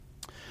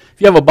If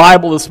you have a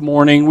Bible this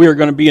morning, we are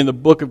going to be in the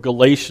book of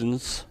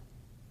Galatians.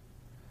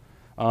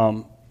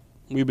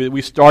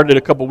 We started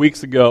a couple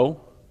weeks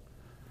ago,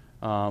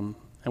 and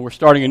we're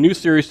starting a new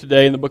series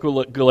today in the book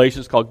of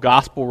Galatians called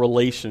Gospel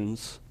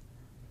Relations.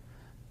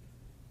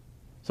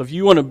 So if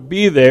you want to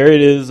be there,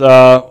 it is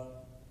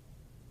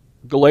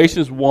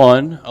Galatians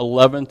 1,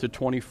 11 to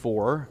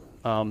 24.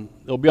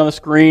 It'll be on the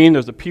screen.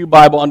 There's a pew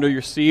Bible under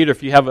your seat, or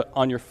if you have it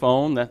on your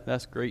phone,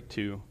 that's great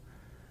too.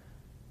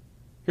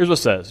 Here's what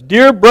it says.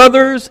 Dear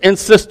brothers and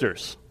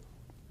sisters,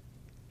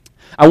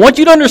 I want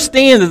you to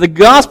understand that the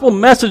gospel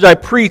message I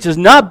preach is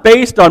not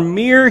based on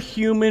mere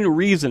human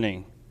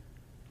reasoning.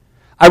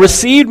 I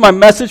received my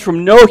message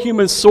from no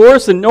human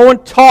source, and no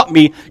one taught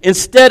me.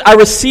 Instead, I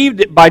received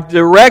it by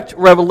direct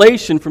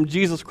revelation from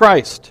Jesus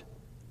Christ.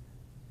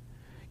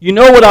 You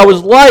know what I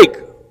was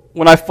like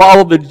when I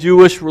followed the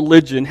Jewish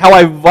religion, how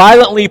I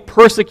violently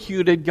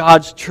persecuted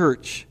God's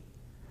church.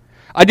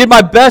 I did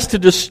my best to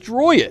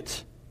destroy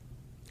it.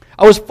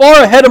 I was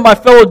far ahead of my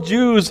fellow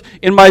Jews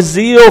in my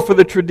zeal for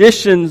the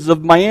traditions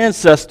of my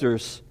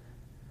ancestors.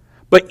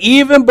 But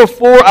even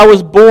before I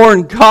was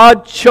born,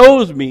 God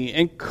chose me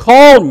and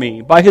called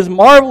me by His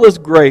marvelous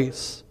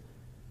grace.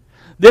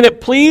 Then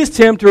it pleased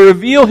Him to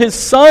reveal His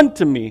Son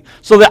to me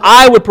so that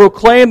I would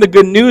proclaim the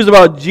good news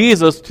about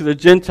Jesus to the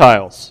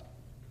Gentiles.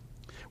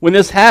 When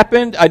this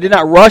happened, I did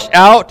not rush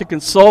out to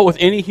consult with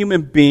any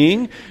human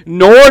being,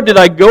 nor did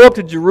I go up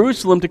to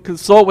Jerusalem to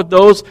consult with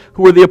those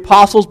who were the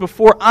apostles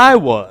before I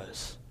was.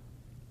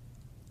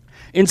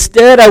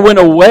 Instead, I went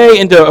away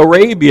into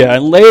Arabia,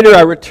 and later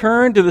I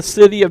returned to the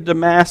city of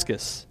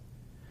Damascus.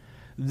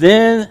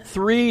 Then,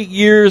 3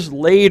 years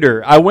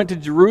later, I went to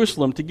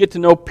Jerusalem to get to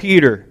know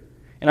Peter,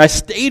 and I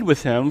stayed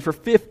with him for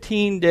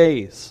 15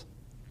 days.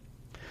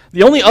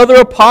 The only other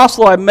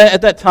apostle I met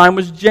at that time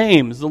was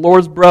James, the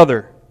Lord's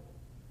brother.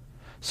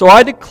 So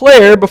I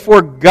declare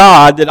before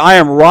God that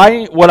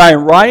what I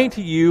am writing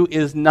to you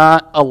is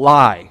not a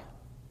lie.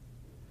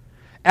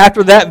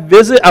 After that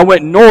visit, I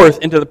went north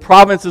into the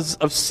provinces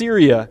of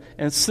Syria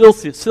and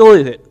Cilicia.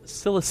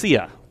 It's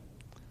a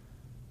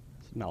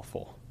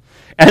mouthful.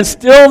 And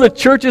still the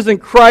churches in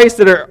Christ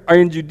that are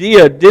in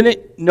Judea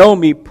didn't know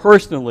me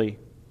personally.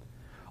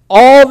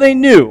 All they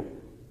knew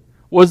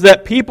was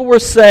that people were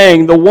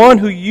saying the one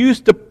who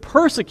used to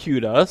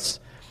persecute us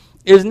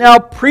is now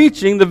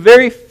preaching the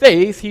very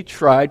faith he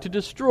tried to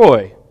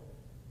destroy.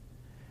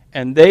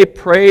 And they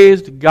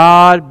praised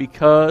God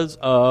because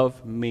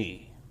of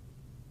me.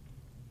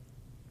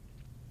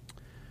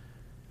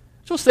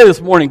 So say this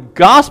morning,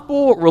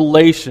 gospel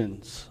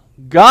relationships,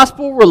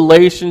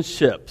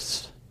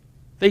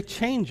 they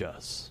change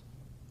us.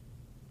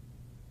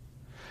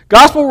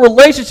 Gospel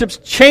relationships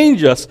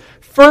change us,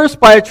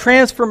 first by a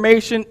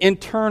transformation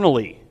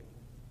internally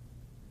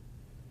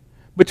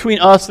between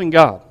us and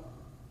God.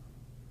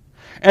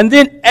 And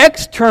then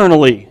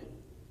externally,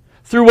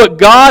 through what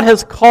God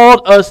has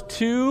called us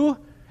to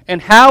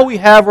and how we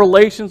have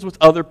relations with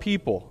other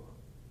people.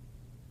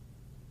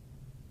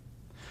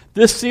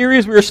 This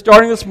series we are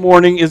starting this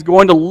morning is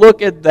going to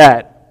look at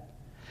that.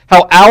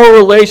 How our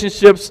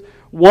relationships,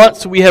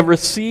 once we have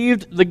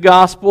received the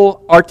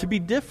gospel, are to be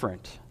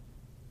different.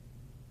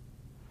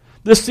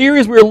 The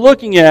series we're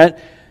looking at,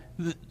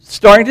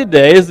 starting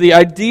today, is the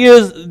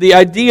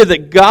idea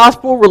that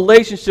gospel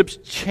relationships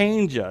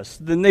change us.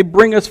 Then they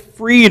bring us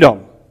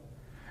freedom.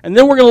 And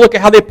then we're going to look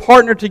at how they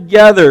partner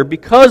together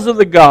because of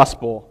the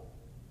gospel.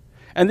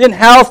 And then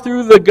how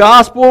through the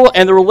gospel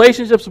and the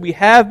relationships we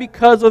have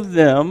because of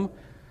them,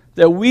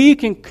 that we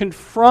can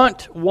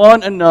confront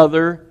one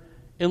another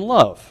in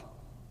love.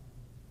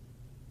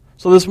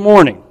 So this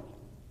morning,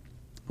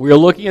 we are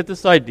looking at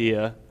this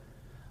idea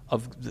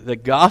of the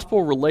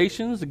gospel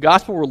relationships,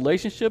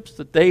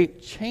 that they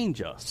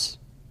change us.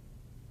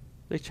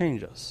 They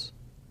change us.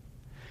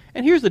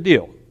 And here's the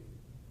deal.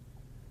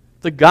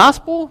 The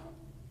gospel,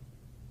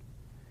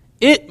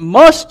 it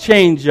must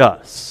change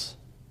us.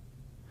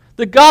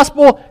 The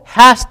gospel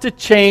has to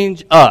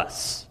change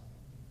us.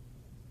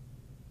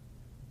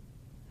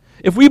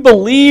 If we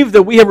believe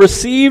that we have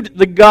received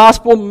the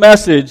gospel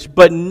message,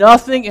 but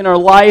nothing in our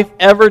life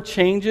ever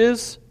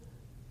changes,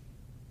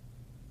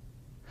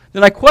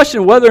 then I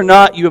question whether or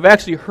not you have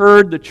actually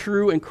heard the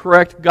true and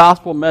correct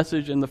gospel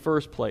message in the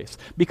first place.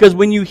 Because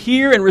when you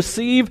hear and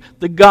receive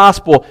the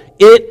gospel,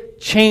 it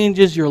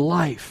changes your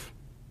life.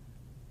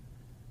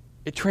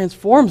 It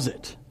transforms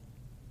it.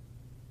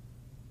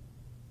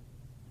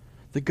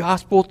 The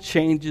gospel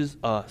changes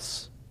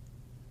us.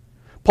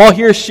 Paul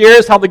here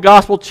shares how the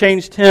gospel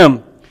changed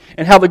him,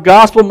 and how the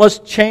gospel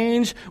must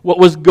change what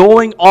was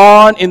going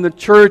on in the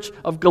church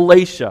of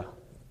Galatia.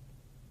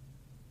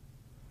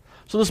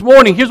 So this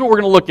morning, here's what we're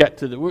going to look at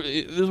today.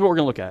 This is what we're going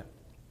to look at.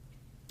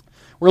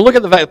 We're going to look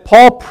at the fact that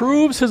Paul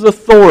proves his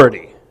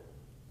authority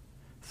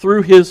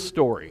through his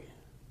story.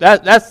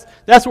 That's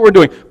what we're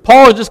doing.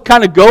 Paul just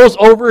kind of goes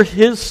over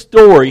his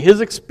story,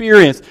 his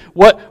experience,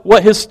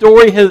 what his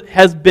story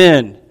has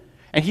been.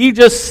 And he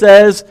just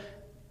says,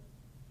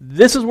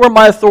 this is where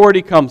my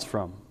authority comes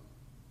from.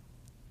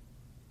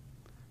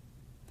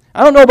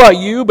 I don't know about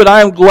you, but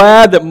I am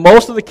glad that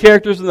most of the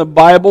characters in the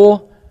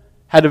Bible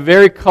had a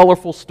very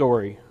colorful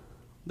story.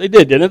 They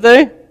did, didn't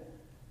they?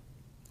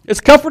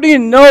 It's comforting to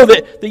know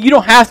that you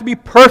don't have to be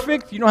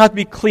perfect, you don't have to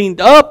be cleaned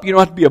up, you don't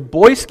have to be a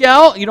Boy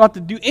Scout, you don't have to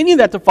do any of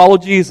that to follow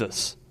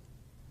Jesus.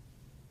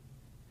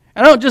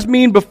 And I don't just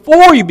mean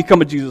before you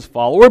become a Jesus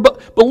follower,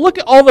 but look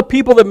at all the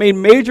people that made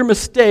major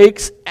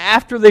mistakes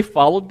after they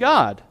followed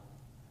God.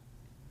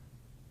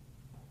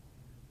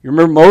 You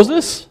remember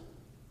Moses?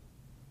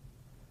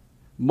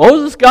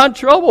 Moses got in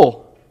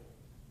trouble.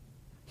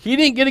 He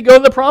didn't get to go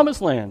to the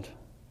promised land.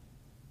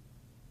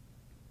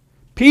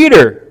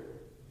 Peter.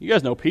 You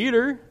guys know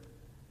Peter.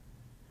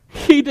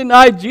 He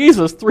denied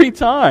Jesus 3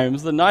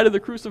 times the night of the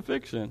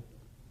crucifixion.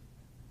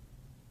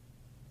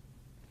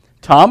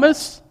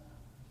 Thomas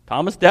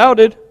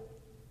doubted.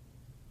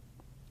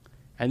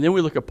 And then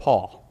we look at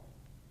Paul.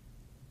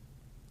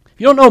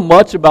 If you don't know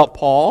much about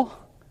Paul,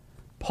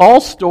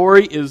 Paul's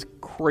story is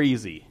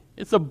crazy.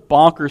 It's a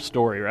bonkers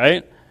story,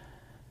 right?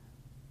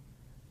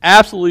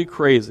 Absolutely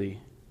crazy.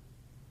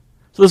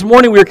 So this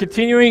morning we are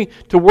continuing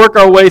to work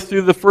our way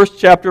through the first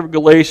chapter of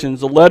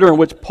Galatians, a letter in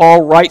which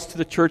Paul writes to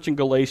the church in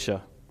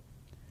Galatia.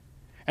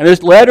 And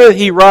this letter that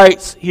he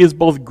writes, he is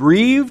both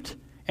grieved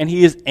and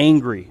he is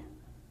angry.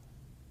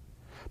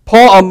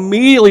 Paul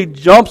immediately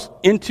jumps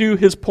into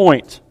his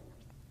point.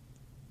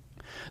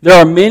 There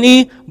are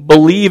many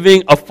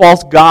believing a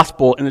false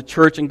gospel in the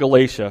church in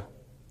Galatia.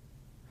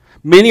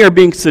 Many are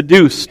being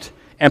seduced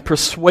and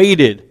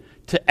persuaded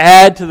to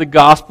add to the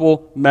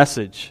gospel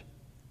message.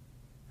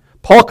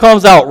 Paul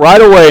comes out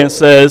right away and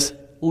says,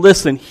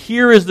 listen,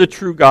 here is the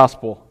true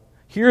gospel.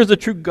 Here is the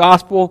true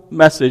gospel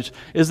message,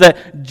 is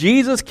that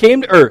Jesus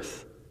came to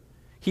earth.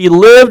 He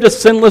lived a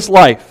sinless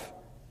life,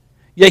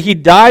 yet he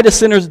died a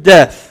sinner's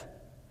death.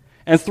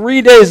 And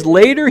 3 days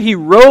later, he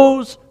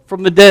rose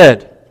from the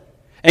dead.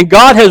 And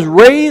God has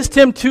raised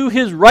him to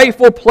his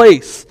rightful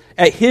place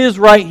at his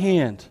right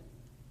hand.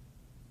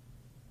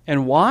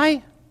 And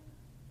why?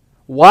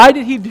 Why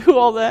did he do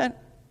all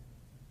that?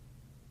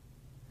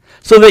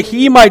 So that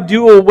he might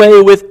do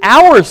away with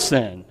our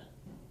sin,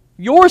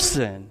 your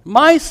sin,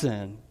 my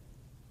sin.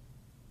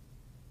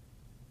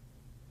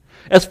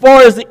 As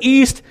far as the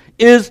east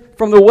is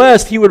from the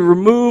west, he would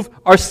remove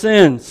our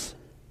sins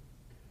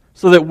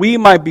so that we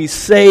might be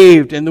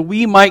saved and that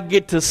we might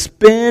get to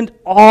spend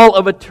all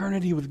of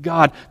eternity with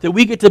God, that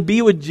we get to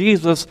be with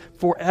Jesus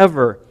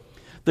forever.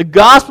 The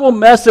gospel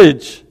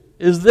message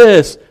is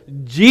this: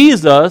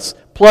 Jesus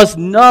plus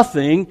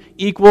nothing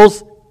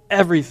equals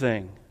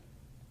everything.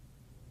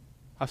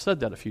 I've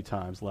said that a few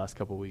times the last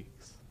couple of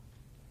weeks.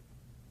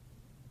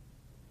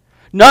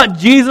 Not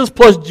Jesus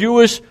plus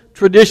Jewish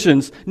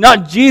traditions,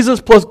 not Jesus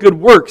plus good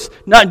works,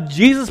 not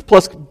Jesus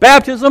plus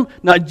baptism,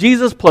 not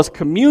Jesus plus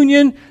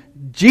communion.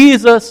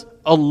 Jesus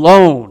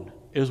alone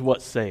is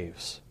what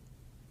saves.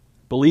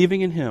 Believing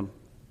in him.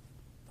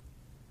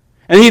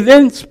 And he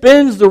then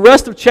spends the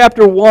rest of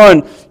chapter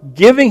 1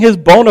 giving his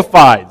bona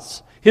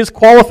fides, his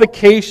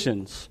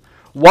qualifications,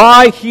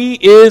 why he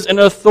is an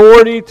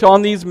authority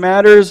on these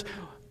matters,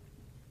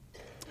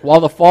 while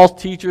the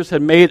false teachers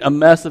had made a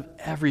mess of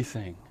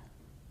everything.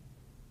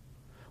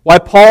 Why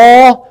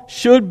Paul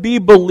should be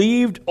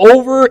believed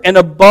over and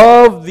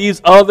above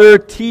these other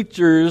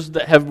teachers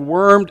that have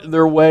wormed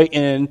their way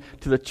in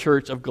to the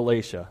church of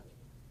Galatia.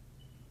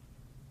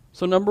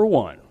 So number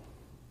 1,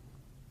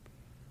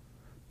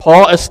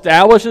 Paul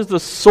establishes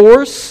the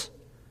source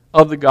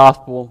of the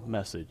gospel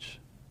message.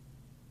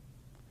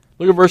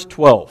 Look at verse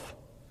 12.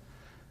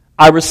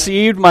 I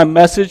received my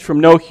message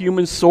from no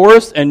human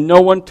source, and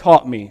no one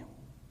taught me.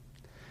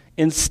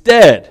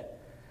 Instead,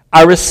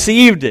 I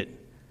received it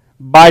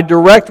by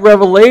direct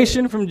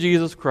revelation from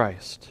Jesus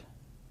Christ.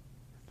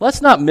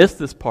 Let's not miss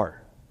this part.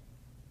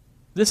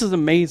 This is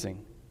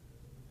amazing.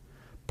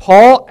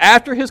 Paul,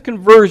 after his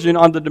conversion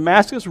on the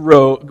Damascus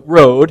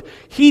road,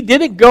 he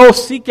didn't go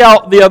seek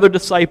out the other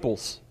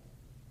disciples.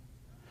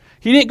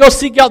 He didn't go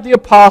seek out the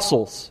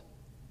apostles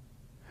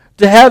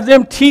to have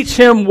them teach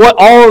him what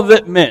all of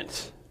it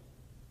meant.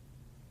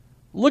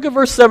 Look at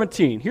verse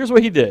 17. Here's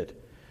what he did.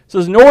 It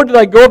says, nor did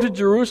I go up to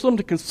Jerusalem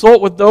to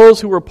consult with those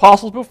who were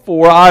apostles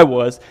before I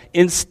was.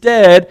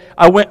 Instead,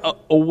 I went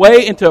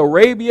away into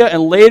Arabia,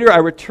 and later I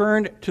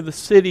returned to the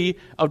city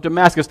of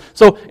Damascus.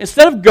 So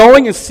instead of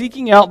going and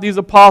seeking out these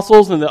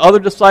apostles and the other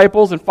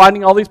disciples and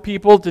finding all these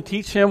people to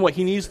teach him what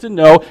he needs to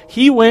know,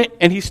 he went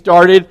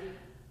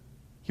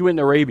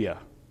to Arabia,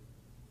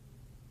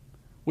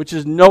 which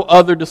is no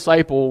other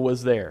disciple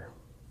was there.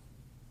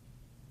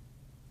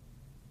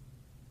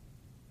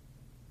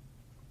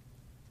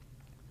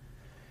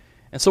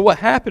 And so what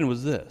happened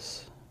was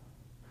this.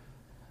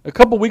 A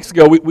couple weeks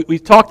ago, we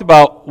talked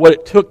about what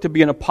it took to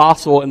be an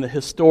apostle in the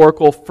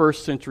historical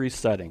first century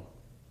setting.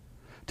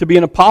 To be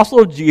an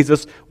apostle of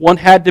Jesus, one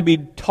had to be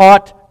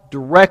taught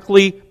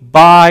directly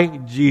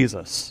by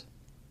Jesus.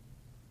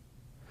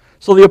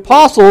 So the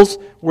apostles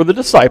were the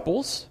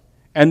disciples,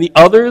 and the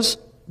others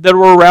that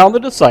were around the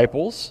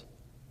disciples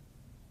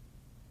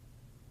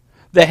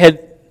that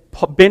had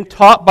been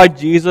taught by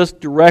Jesus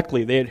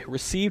directly. They had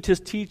received his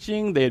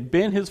teaching. They had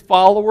been his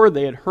follower.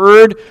 They had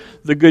heard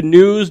the good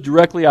news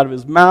directly out of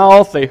his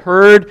mouth. They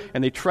heard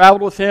and they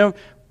traveled with him.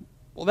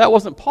 Well, that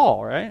wasn't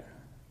Paul, right?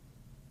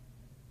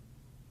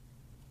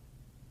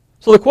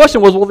 So the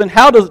question was, well, then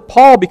how does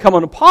Paul become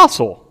an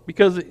apostle?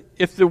 Because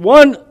if the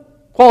one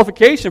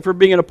qualification for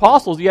being an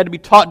apostle is you had to be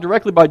taught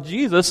directly by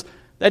Jesus,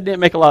 that didn't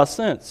make a lot of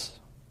sense.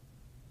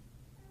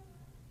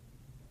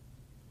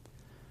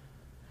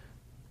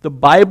 The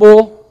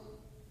Bible,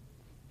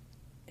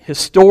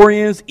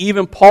 historians,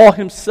 even Paul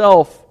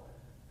himself,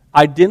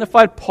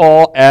 identified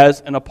Paul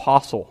as an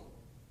apostle.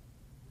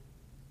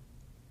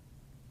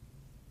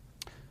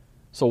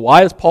 So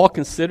why is Paul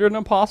considered an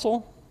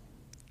apostle?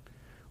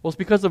 Well, it's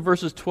because of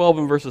verses 12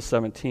 and verses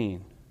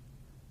 17.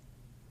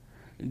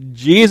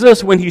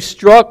 Jesus, when he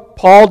struck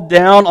Paul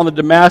down on the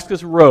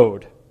Damascus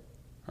road,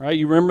 all right,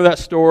 you remember that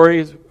story?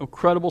 It's an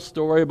incredible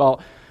story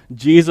about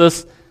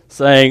Jesus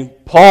saying,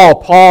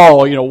 Paul,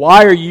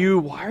 why are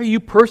you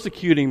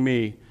persecuting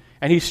me?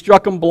 And he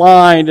struck him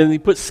blind, and he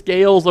put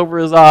scales over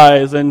his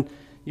eyes. And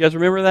you guys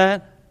remember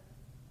that?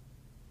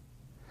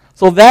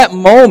 So that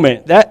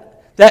moment,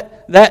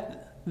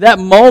 that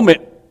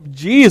moment,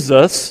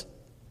 Jesus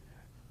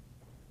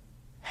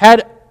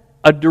had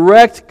a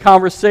direct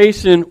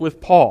conversation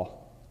with Paul.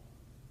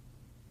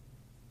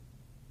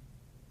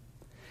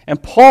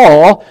 And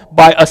Paul,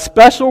 by a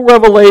special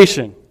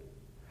revelation,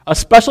 a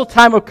special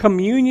time of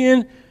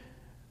communion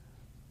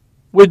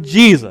with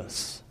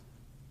Jesus,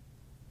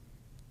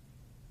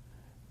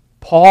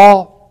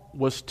 Paul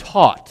was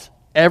taught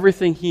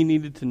everything he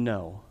needed to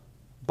know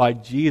by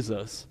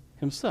Jesus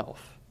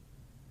himself.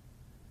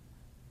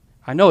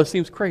 I know it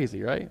seems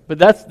crazy, right? But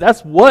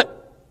that's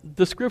what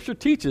the Scripture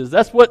teaches.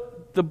 That's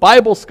what the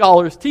Bible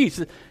scholars teach.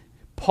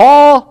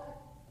 Paul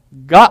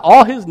got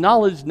all his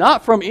knowledge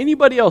not from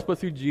anybody else but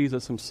through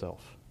Jesus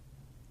himself.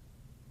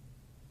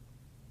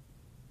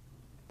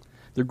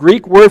 The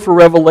Greek word for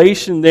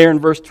revelation there in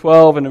verse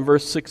 12 and in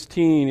verse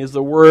 16 is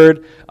the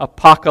word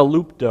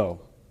apokalypto,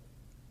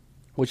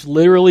 which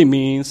literally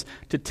means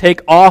to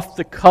take off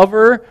the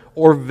cover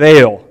or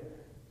veil,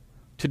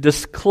 to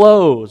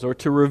disclose or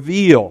to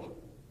reveal.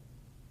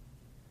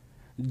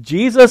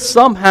 Jesus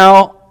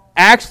somehow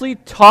actually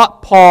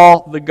taught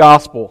Paul the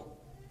gospel.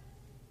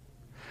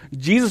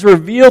 Jesus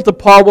revealed to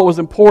Paul what was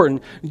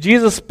important.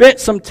 Jesus spent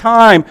some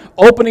time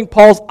opening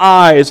Paul's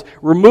eyes,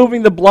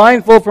 removing the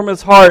blindfold from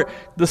his heart,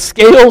 the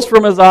scales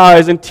from his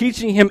eyes, and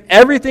teaching him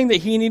everything that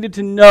he needed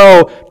to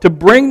know to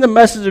bring the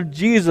message of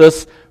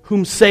Jesus,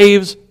 whom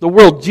saves the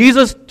world.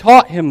 Jesus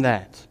taught him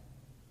that.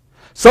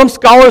 Some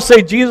scholars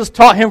say Jesus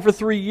taught him for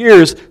 3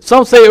 years.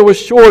 Some say it was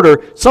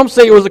shorter. Some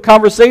say it was a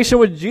conversation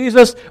with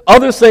Jesus.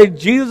 Others say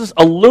Jesus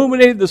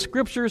illuminated the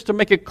Scriptures to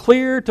make it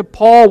clear to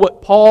Paul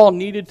what Paul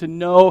needed to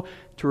know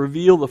to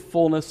reveal the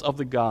fullness of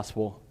the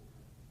gospel.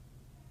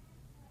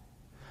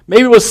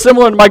 Maybe it was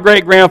similar to my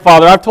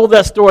great-grandfather. I've told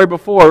that story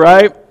before,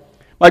 right?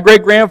 My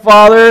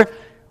great-grandfather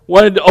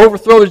wanted to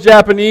overthrow the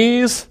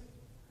Japanese,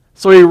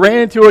 so he ran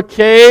into a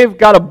cave,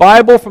 got a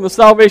Bible from the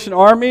Salvation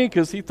Army,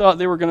 because he thought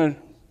they were going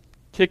to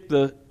kick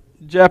the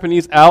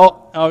Japanese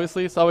out.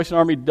 Obviously, the Salvation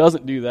Army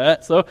doesn't do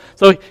that. So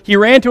he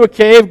ran to a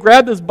cave,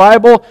 grabbed his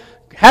Bible,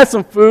 had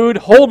some food,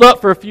 holed up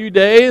for a few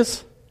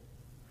days,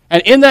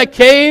 and in that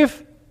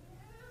cave,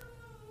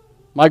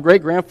 my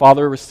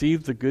great-grandfather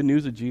received the good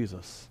news of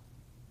Jesus.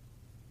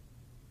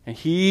 And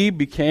he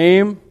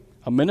became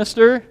a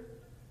minister,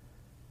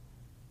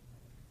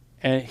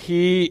 and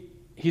he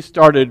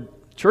started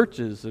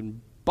churches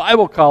and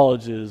Bible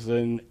colleges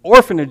and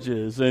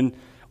orphanages and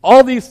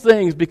all these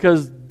things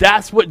because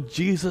that's what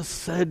Jesus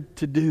said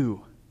to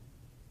do.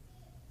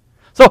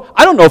 So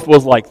I don't know if it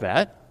was like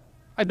that.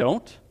 I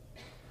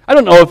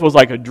don't know if it was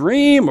like a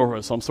dream or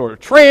was some sort of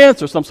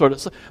trance or some sort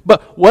of...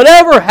 But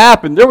whatever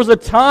happened, there was a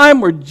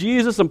time where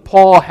Jesus and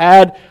Paul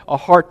had a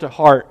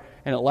heart-to-heart,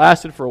 and it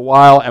lasted for a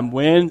while, and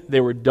when they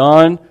were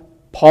done,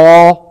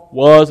 Paul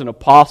was an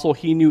apostle.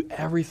 He knew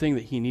everything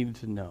that he needed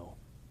to know.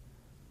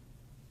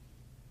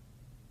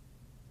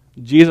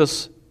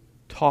 Jesus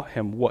taught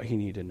him what he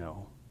needed to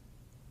know.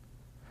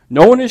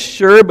 No one is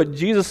sure, but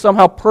Jesus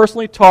somehow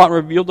personally taught and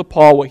revealed to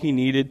Paul what he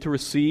needed to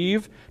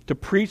receive, to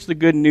preach the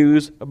good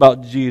news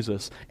about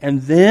Jesus.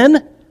 And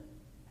then,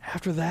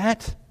 after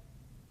that,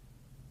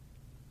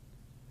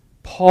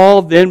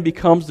 Paul then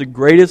becomes the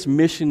greatest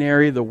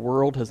missionary the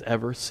world has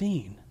ever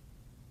seen.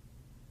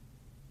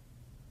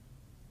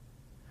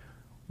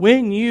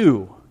 When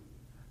you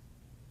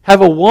have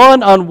a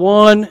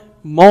one-on-one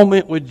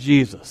moment with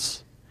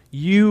Jesus,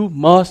 you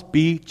must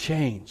be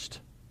changed.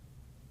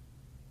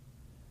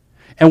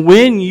 And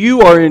when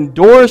you are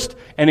endorsed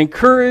and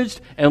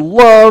encouraged and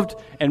loved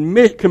and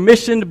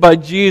commissioned by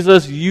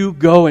Jesus, you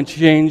go and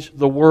change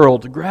the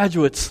world.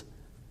 Graduates,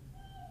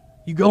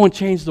 you go and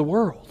change the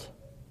world.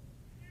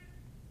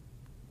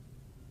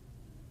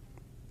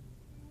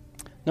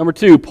 Number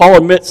 2, Paul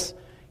admits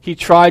he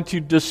tried to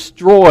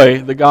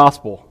destroy the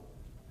gospel.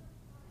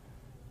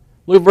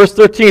 Look at verse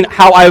 13.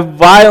 How I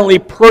violently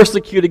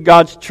persecuted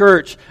God's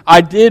church.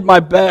 I did my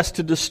best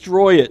to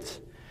destroy it.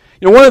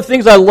 You know, one of the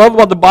things I love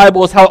about the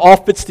Bible is how it all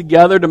fits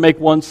together to make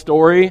one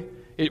story.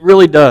 It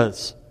really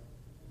does.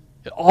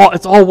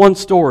 It's all one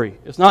story.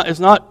 It's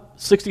not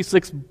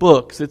 66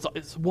 books.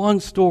 It's one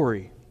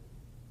story.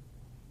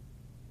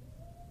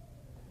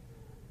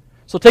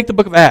 So take the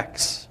book of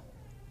Acts.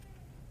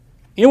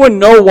 Anyone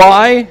know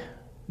why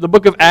the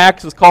book of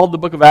Acts is called the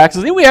book of Acts?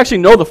 Does anyone actually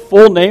know the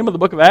full name of the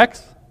book of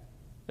Acts?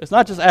 It's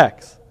not just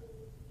Acts.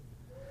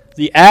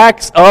 The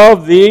Acts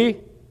of the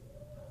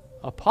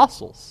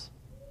Apostles.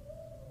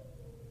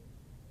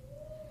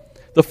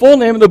 The full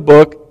name of the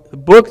book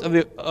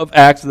of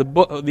Acts,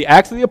 the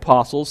Acts of the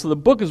Apostles. So the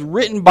book is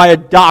written by a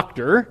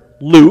doctor,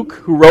 Luke,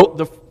 who wrote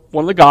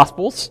one of the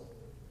Gospels.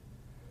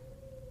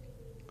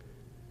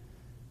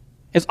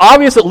 It's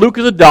obvious that Luke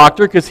is a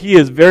doctor because he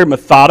is very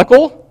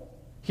methodical.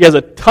 He has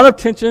a ton of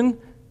attention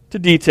to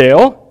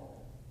detail.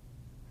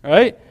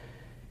 Right?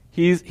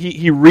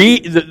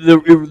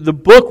 The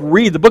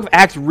book of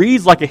Acts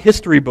reads like a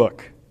history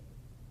book.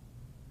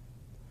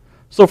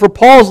 So for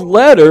Paul's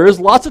letters,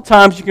 lots of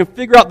times you can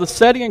figure out the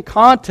setting and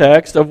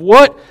context of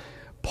what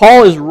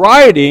Paul is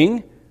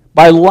writing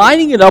by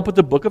lining it up with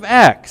the book of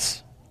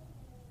Acts.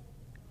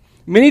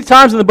 Many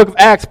times in the book of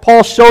Acts,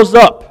 Paul shows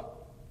up.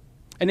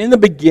 And in the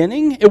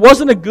beginning, it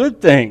wasn't a good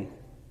thing.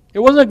 It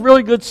wasn't a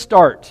really good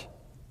start.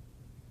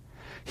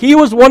 He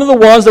was one of the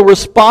ones that were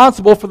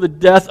responsible for the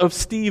death of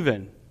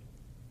Stephen.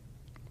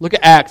 Look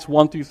at Acts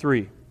 1 through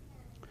 3.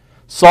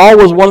 Saul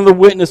was one of the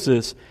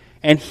witnesses,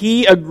 and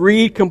he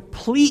agreed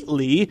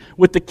completely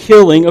with the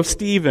killing of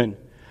Stephen.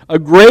 A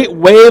great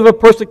wave of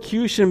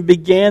persecution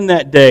began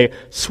that day,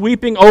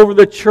 sweeping over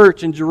the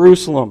church in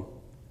Jerusalem.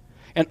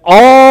 And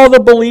all the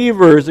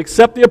believers,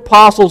 except the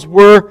apostles,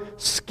 were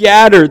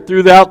scattered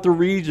throughout the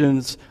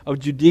regions of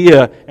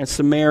Judea and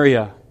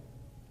Samaria.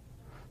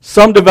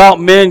 Some devout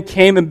men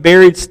came and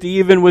buried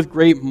Stephen with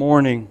great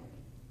mourning.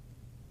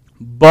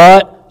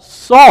 But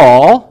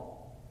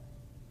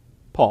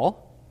Paul,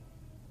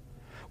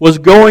 was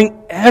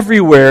going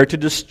everywhere to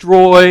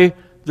destroy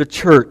the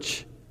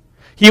church.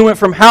 He went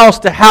from house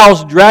to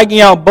house,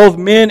 dragging out both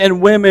men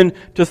and women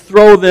to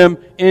throw them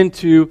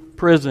into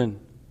prison.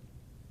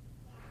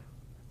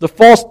 The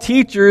false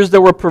teachers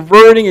that were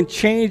perverting and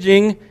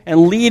changing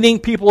and leading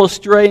people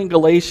astray in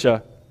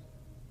Galatia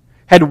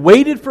had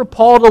waited for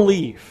Paul to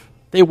leave.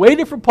 They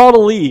waited for Paul to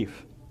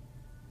leave.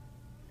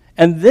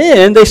 And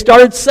then they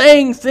started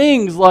saying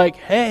things like,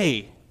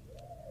 hey,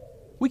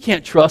 we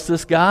can't trust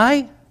this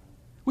guy.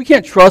 We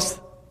can't trust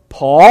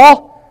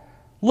Paul.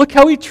 Look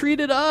how he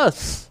treated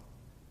us.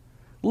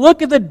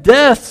 Look at the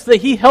deaths that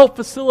he helped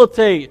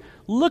facilitate.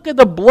 Look at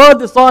the blood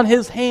that's on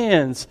his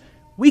hands.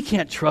 We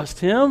can't trust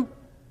him.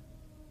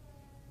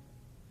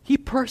 He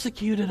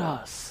persecuted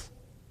us.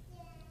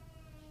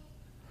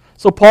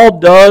 So Paul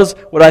does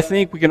what I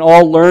think we can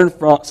all learn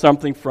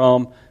something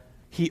from.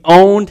 He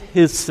owned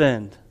his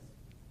sin.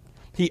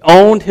 He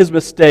owned his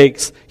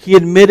mistakes. He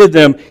admitted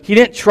them. He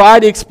didn't try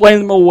to explain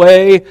them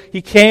away.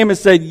 He came and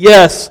said,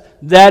 yes,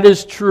 that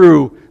is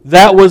true.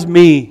 That was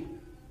me.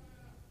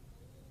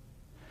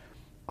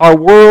 Our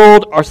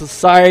world, our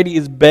society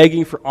is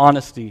begging for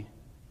honesty,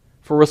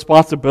 for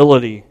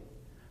responsibility,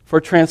 for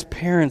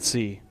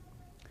transparency,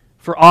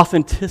 for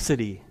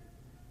authenticity.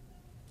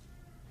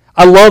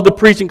 I love the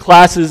preaching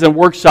classes and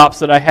workshops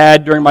that I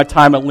had during my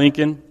time at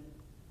Lincoln.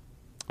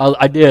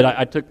 I did.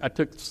 I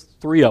took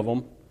 3 of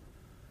them.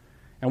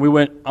 And we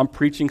went on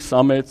preaching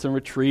summits and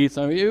retreats.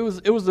 I mean,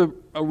 it was a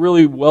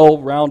really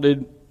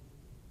well-rounded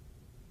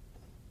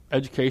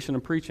education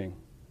and preaching.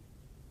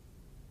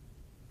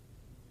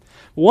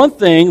 One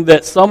thing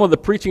that some of the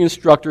preaching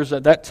instructors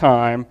at that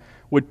time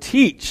would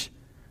teach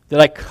that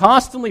I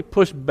constantly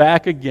pushed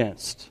back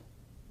against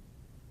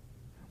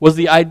was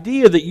the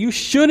idea that you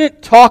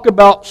shouldn't talk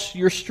about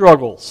your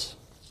struggles.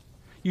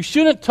 You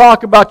shouldn't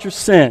talk about your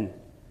sin.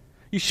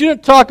 You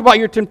shouldn't talk about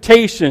your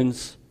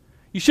temptations.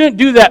 You shouldn't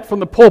do that from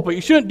the pulpit.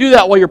 You shouldn't do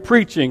that while you're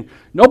preaching.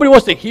 Nobody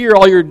wants to hear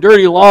all your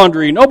dirty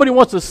laundry. Nobody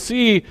wants to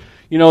see,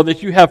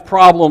 that you have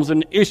problems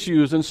and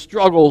issues and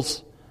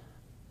struggles.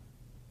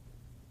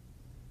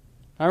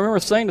 I remember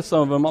saying to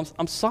some of them,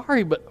 I'm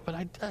sorry, but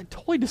I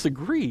totally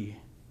disagree.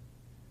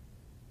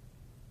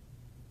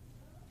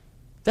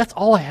 That's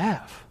all I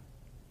have.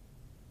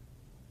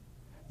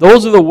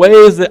 Those are the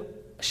ways that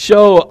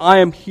show I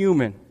am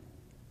human.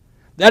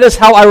 That is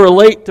how I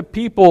relate to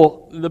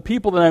people, the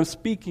people that I'm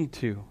speaking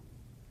to.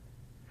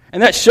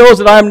 And that shows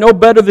that I am no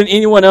better than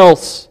anyone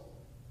else.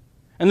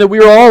 And that we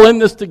are all in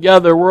this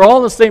together. We're all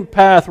on the same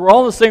path. We're all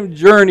on the same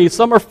journey.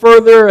 Some are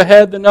further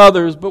ahead than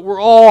others, but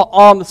we're all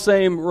on the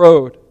same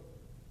road.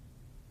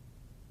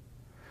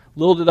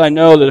 Little did I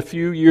know that a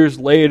few years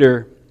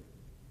later,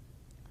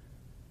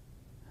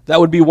 that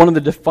would be one of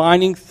the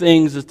defining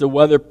things as to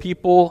whether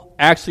people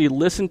actually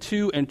listen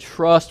to and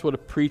trust what a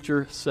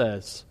preacher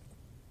says.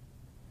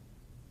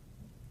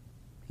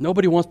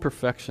 Nobody wants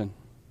perfection.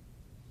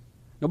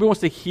 Nobody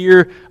wants to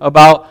hear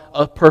about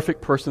a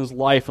perfect person's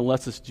life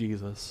unless it's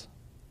Jesus.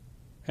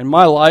 And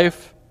my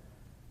life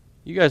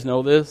You guys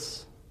know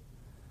this.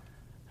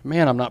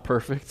 Man, I'm not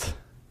perfect.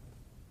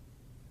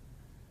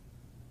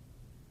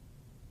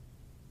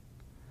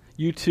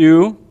 You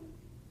too,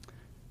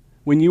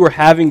 when you are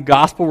having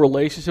gospel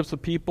relationships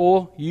with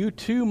people, you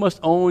too must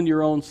own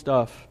your own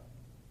stuff.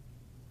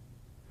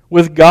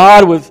 With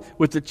God,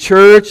 with the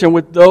church, and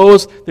with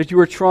those that you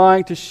are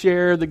trying to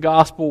share the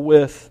gospel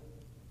with.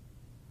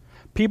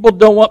 People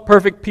don't want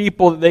perfect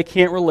people that they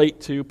can't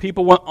relate to.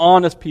 People want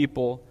honest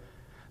people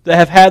that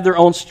have had their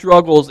own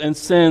struggles and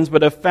sins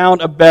but have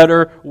found a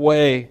better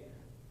way.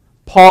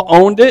 Paul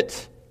owned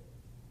it,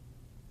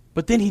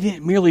 but then he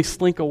didn't merely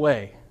slink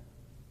away.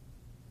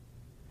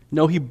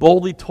 No, he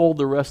boldly told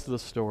the rest of the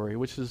story,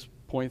 which is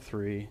point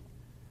 3.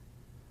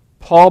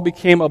 Paul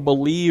became a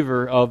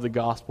believer of the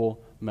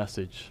gospel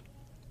message.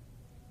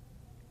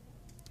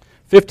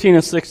 15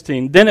 and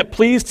 16. Then it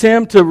pleased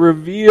him to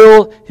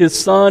reveal his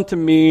Son to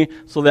me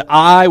so that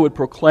I would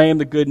proclaim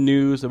the good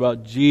news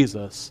about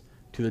Jesus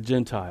to the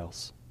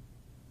Gentiles.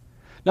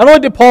 Not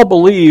only did Paul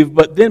believe,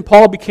 but then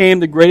Paul became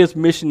the greatest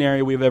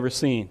missionary we've ever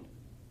seen.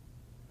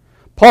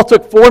 Paul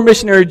took 4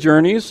 missionary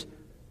journeys,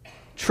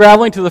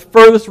 traveling to the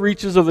furthest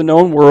reaches of the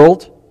known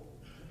world,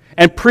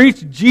 and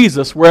preached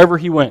Jesus wherever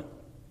he went.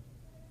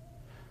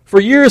 For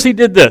years he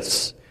did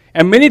this,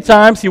 and many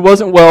times he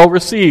wasn't well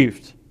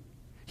received.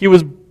 He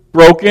was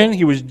broken,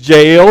 he was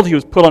jailed, he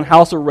was put on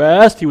house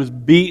arrest, he was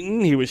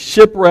beaten, he was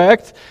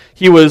shipwrecked,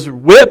 he was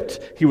whipped,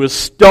 he was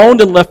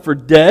stoned and left for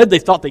dead. They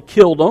thought they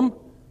killed him.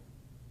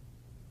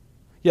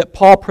 Yet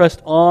Paul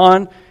pressed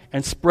on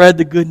and spread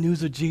the good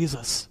news of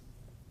Jesus.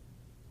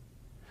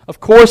 Of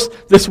course,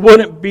 this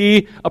wouldn't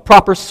be a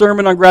proper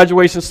sermon on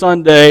graduation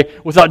Sunday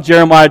without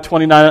Jeremiah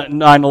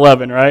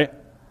 29:11, right?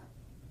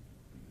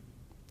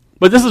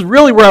 But this is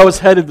really where I was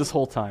headed this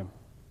whole time.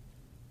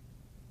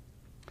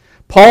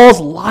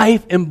 Paul's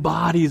life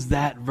embodies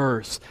that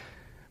verse.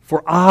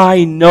 For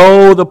I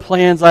know the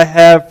plans I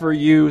have for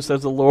you,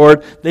 says the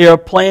Lord. They are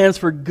plans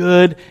for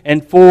good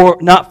and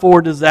not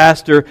for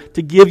disaster,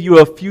 to give you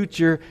a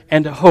future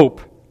and a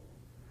hope.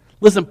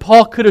 Listen,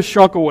 Paul could have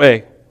shrunk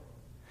away.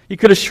 He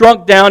could have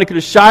shrunk down. He could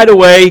have shied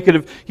away. He could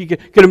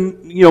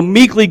have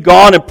meekly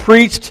gone and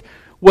preached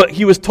what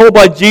he was told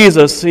by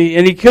Jesus.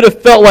 And he could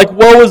have felt like,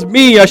 woe is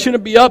me, I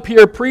shouldn't be up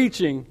here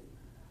preaching.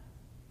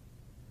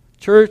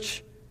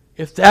 Church,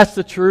 if that's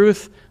the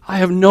truth, I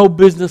have no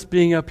business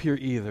being up here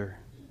either.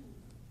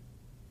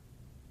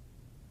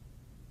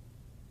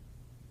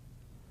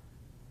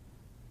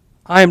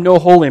 I am no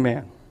holy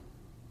man.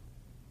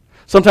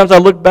 Sometimes I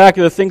look back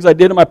at the things I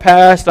did in my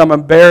past, I'm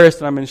embarrassed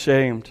and I'm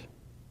ashamed.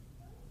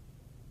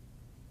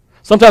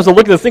 Sometimes I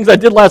look at the things I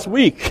did last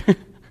week, and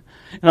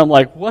I'm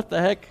like, what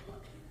the heck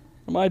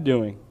am I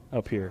doing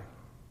up here?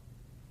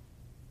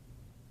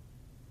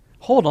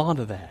 Hold on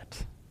to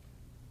that.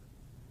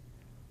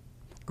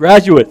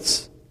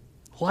 Graduates,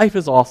 life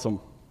is awesome.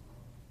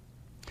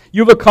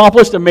 You've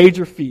accomplished a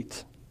major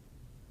feat.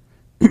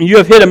 You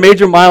have hit a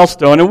major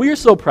milestone, and we are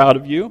so proud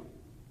of you.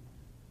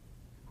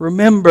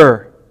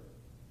 Remember,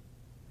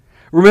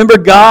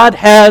 God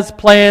has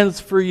plans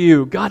for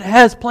you. God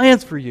has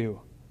plans for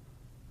you.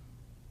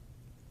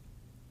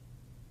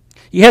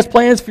 He has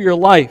plans for your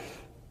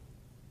life.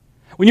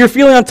 When you're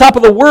feeling on top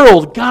of the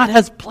world, God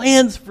has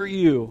plans for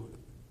you.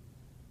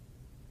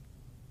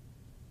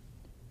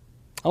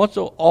 I want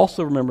you to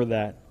also remember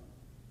that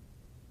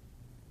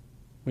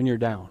when you're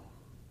down.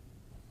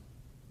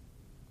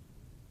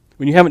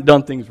 When you haven't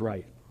done things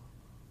right.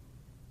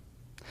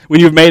 When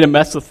you've made a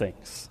mess of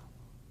things.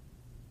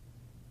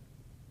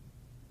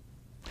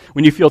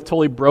 When you feel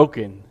totally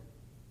broken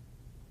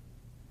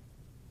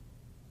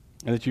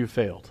and that you've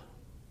failed.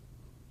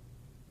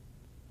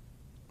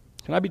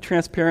 Can I be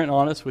transparent and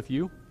honest with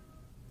you?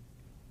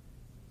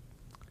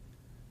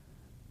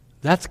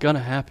 That's going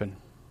to happen.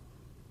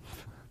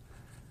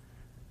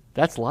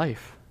 That's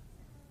life.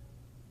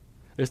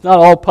 It's not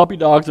all puppy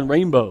dogs and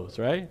rainbows,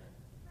 right?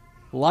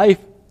 Life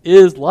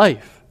is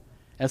life.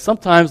 And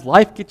sometimes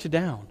life gets you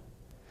down.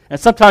 And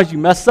sometimes you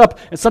mess up.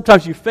 And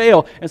sometimes you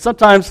fail. And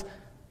sometimes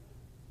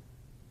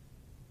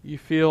you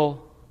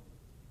feel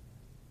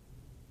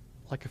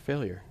like a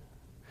failure.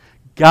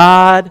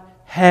 God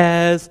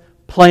has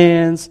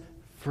plans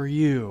for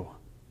you.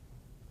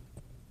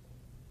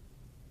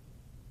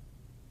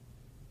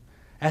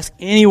 Ask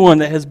anyone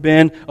that has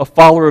been a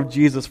follower of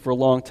Jesus for a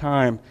long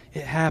time.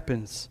 It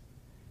happens.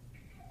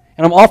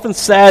 And I'm often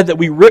sad that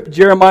we rip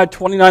Jeremiah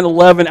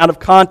 29:11 out of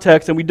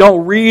context and we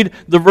don't read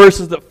the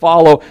verses that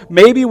follow.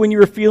 Maybe when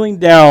you're feeling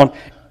down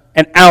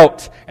and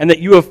out and that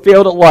you have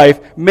failed at life,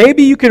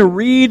 maybe you can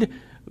read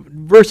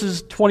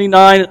verses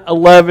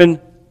 29:11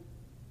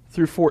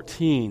 through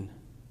 14.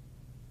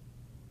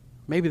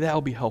 Maybe that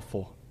will be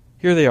helpful.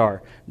 Here they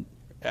are.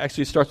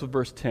 Actually, it starts with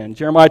verse 10.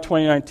 Jeremiah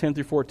 29:10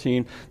 through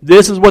 14.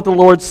 This is what the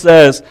Lord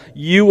says.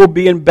 You will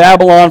be in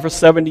Babylon for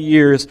 70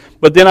 years,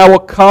 but then I will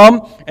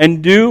come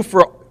and do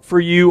for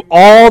you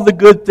all the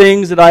good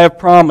things that I have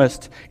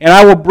promised, and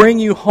I will bring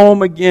you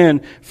home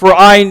again. For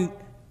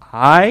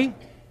I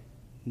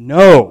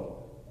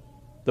know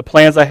the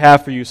plans I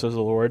have for you, says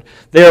the Lord.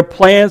 They are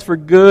plans for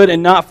good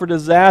and not for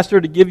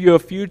disaster, to give you a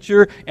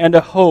future and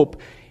a hope.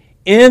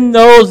 In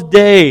those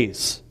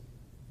days,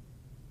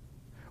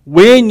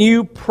 when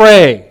you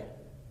pray,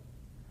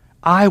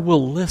 I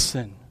will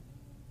listen.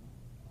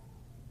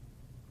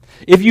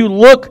 If you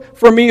look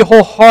for me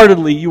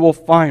wholeheartedly, you will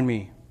find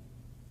me.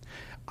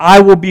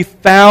 I will be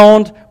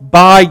found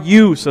by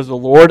you, says the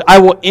Lord. I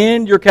will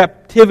end your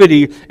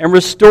captivity and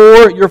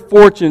restore your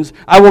fortunes.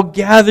 I will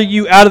gather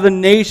you out of the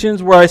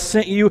nations where I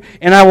sent you,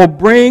 and I will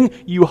bring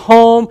you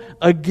home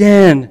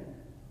again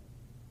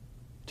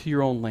to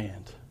your own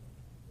land.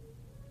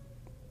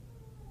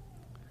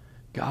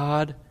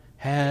 God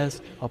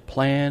has a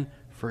plan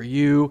for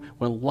you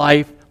when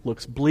life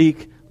looks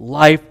bleak,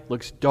 life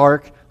looks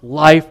dark,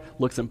 life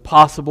looks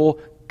impossible.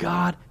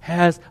 God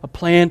has a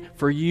plan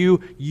for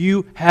you.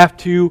 You have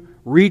to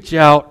reach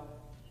out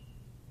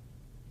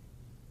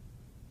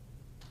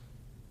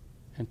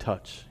and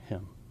touch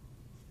Him.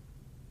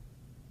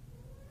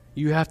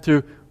 You have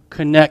to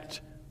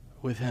connect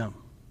with Him.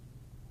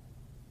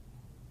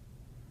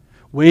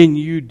 When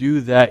you do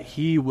that,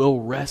 He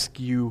will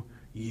rescue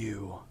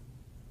you.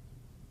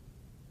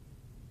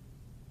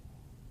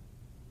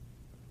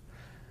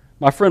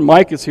 My friend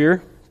Mike is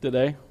here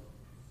today.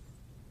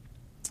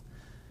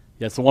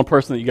 Yeah, it's the one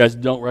person that you guys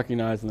don't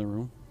recognize in the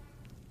room.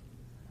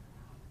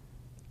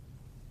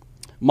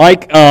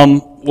 Mike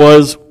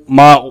was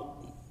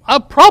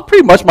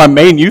pretty much my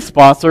main youth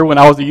sponsor when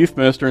I was a youth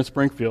minister in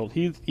Springfield.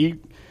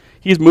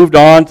 He's moved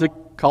on to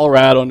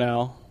Colorado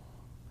now,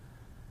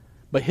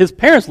 but his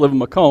parents live in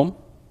Macomb,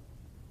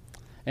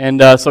 and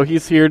so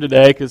he's here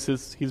today because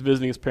he's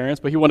visiting his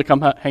parents. But he wanted to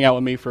come hang out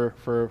with me for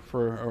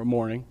a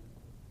morning.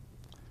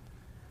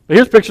 But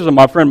here's pictures of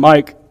my friend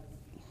Mike.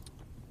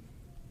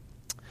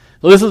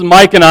 So this is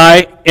Mike and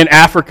I in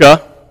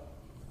Africa.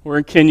 We're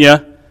in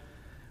Kenya.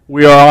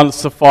 We are on the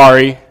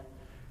safari,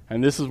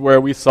 and this is where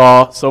we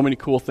saw so many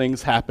cool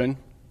things happen,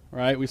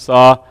 right? We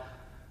saw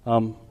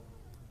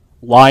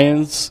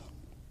lions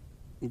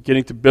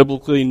getting to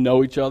biblically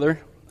know each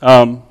other.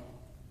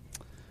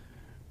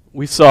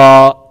 We just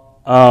saw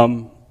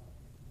so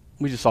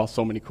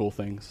many cool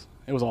things.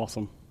 It was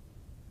awesome.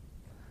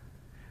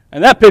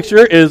 And that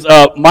picture is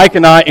Mike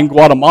and I in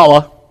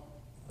Guatemala.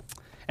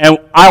 And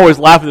I always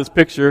laugh at this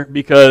picture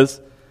because,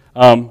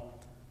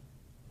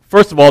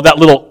 first of all, that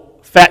little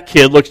fat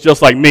kid looks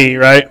just like me,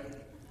 right?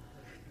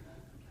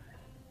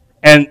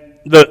 And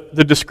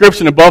the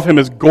description above him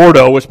is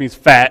gordo, which means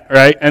fat,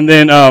 right? And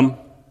then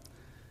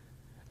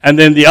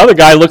the other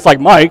guy looks like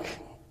Mike,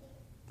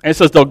 and it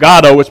says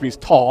delgado, which means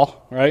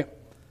tall, right?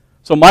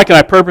 So Mike and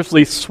I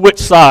purposely switched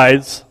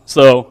sides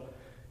so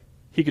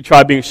he could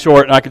try being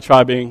short and I could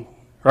try being,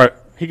 or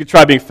he could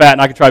try being fat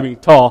and I could try being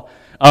tall.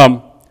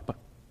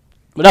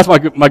 But that's my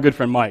good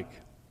friend Mike.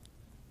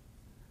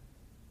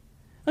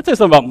 I'll tell you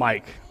something about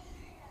Mike.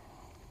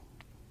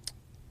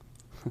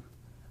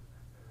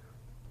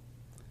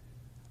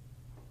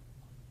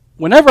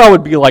 Whenever I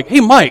would be like,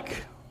 hey, Mike,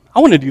 I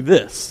want to do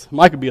this,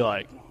 Mike would be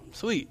like,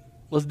 sweet,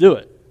 let's do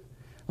it.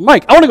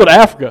 Mike, I want to go to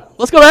Africa.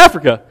 Let's go to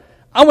Africa.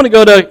 I want to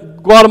go to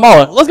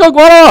Guatemala. Let's go to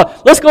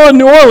Guatemala. Let's go to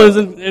New Orleans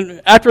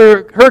and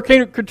after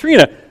Hurricane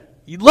Katrina.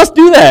 Let's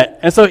do that.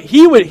 And so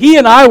he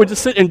and I would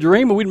just sit and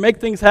dream, and we'd make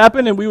things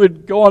happen, and we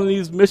would go on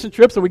these mission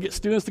trips, and we'd get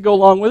students to go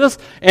along with us,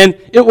 and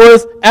it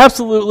was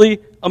absolutely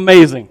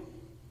amazing.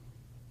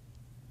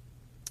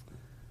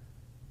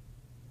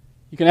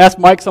 You can ask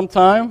Mike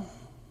sometime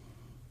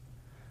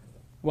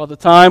about the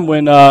time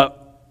when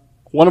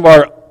one of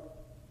our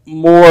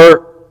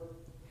more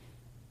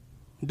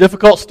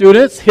difficult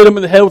students hit him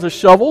in the head with a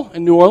shovel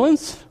in New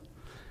Orleans,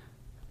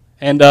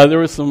 and there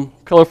was some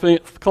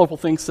colorful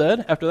things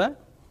said after that.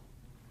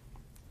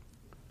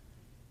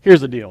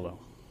 Here's the deal, though.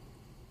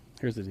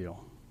 Here's the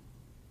deal.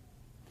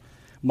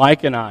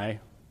 Mike and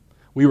I,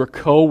 we were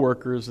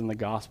co-workers in the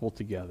gospel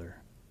together.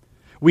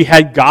 We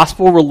had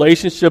gospel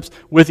relationships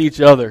with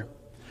each other.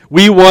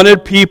 We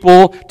wanted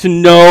people to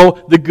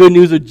know the good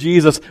news of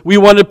Jesus. We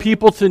wanted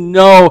people to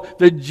know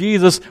that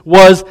Jesus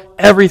was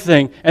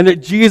everything, and that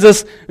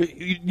Jesus,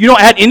 you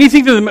don't add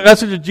anything to the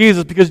message of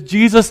Jesus because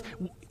Jesus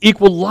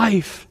equaled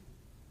life.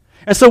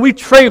 And so we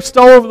traipsed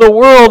all over the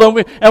world,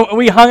 and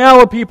we hung out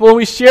with people, and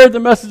we shared the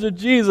message of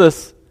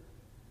Jesus.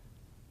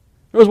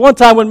 There was one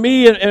time when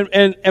me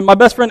and my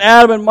best friend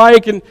Adam and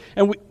Mike, and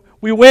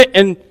we went,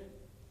 and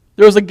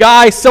there was a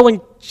guy selling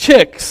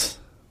chicks,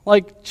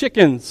 like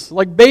chickens,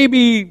 like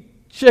baby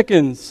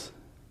chickens.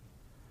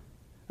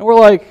 And we're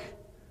like,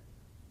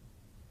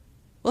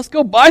 let's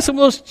go buy some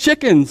of those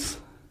chickens.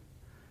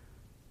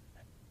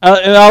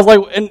 And I was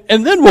like,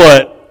 and then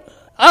what?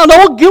 I don't know,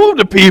 we'll give them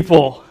to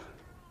people.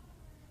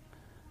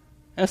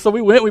 And so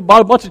we went, we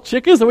bought a bunch of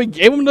chickens, and we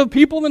gave them to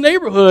people in the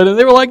neighborhood. And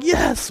they were like,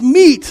 yes,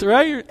 meat,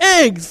 right?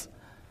 Eggs.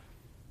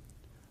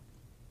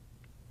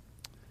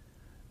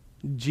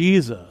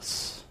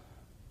 Jesus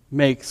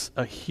makes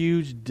a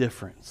huge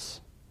difference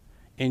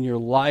in your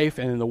life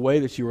and in the way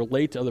that you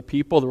relate to other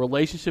people, the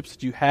relationships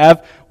that you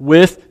have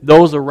with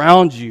those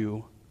around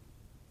you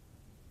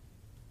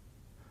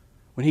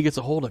when he gets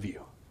a hold of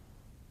you.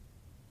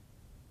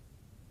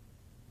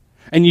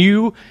 And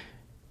you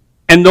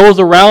and those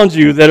around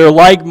you that are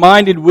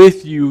like-minded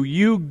with you,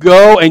 you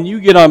go and you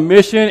get on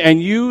mission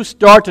and you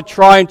start to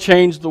try and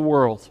change the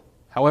world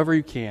however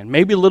you can.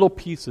 Maybe little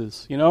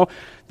pieces,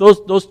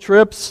 Those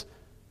trips,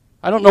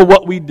 I don't know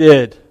what we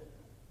did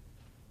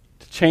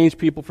to change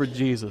people for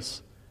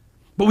Jesus.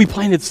 But we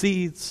planted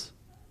seeds.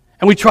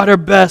 And we tried our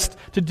best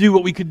to do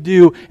what we could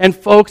do. And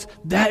folks,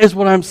 that is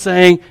what I'm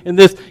saying in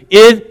this.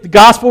 The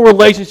gospel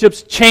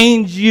relationships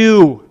change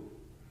you.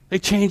 They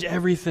change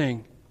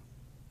everything.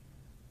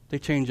 They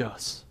change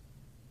us.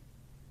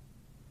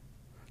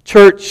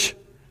 Church,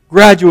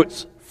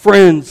 graduates,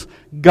 friends,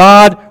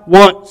 God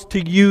wants to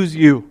use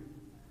you.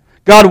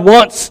 God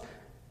wants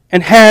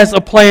and has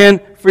a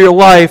plan for your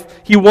life.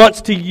 He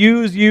wants to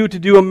use you to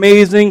do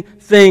amazing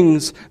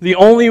things. The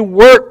only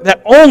work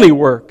that only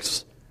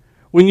works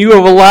when you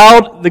have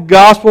allowed the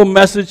gospel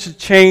message to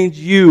change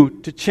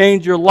you, to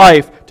change your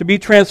life, to be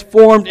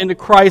transformed into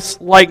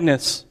Christ's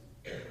likeness.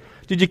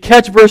 Did you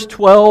catch verse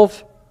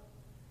 12?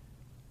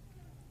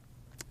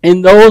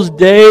 In those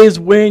days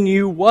when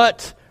you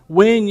what?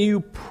 When you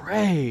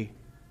pray.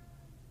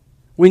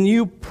 When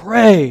you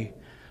pray.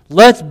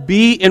 Let's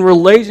be in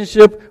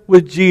relationship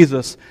with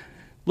Jesus.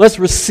 Let's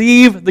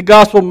receive the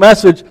gospel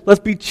message.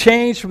 Let's be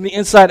changed from the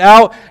inside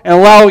out and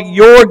allow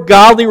your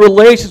godly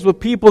relations with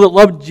people that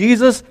love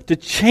Jesus to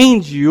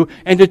change you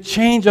and to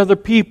change other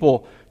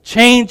people.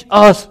 Change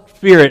us,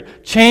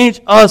 Spirit.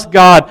 Change us,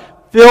 God.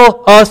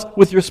 Fill us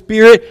with your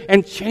Spirit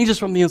and change us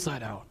from the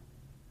inside out.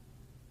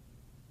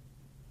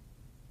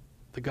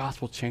 The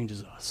gospel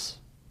changes us.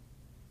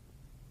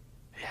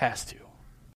 It has to.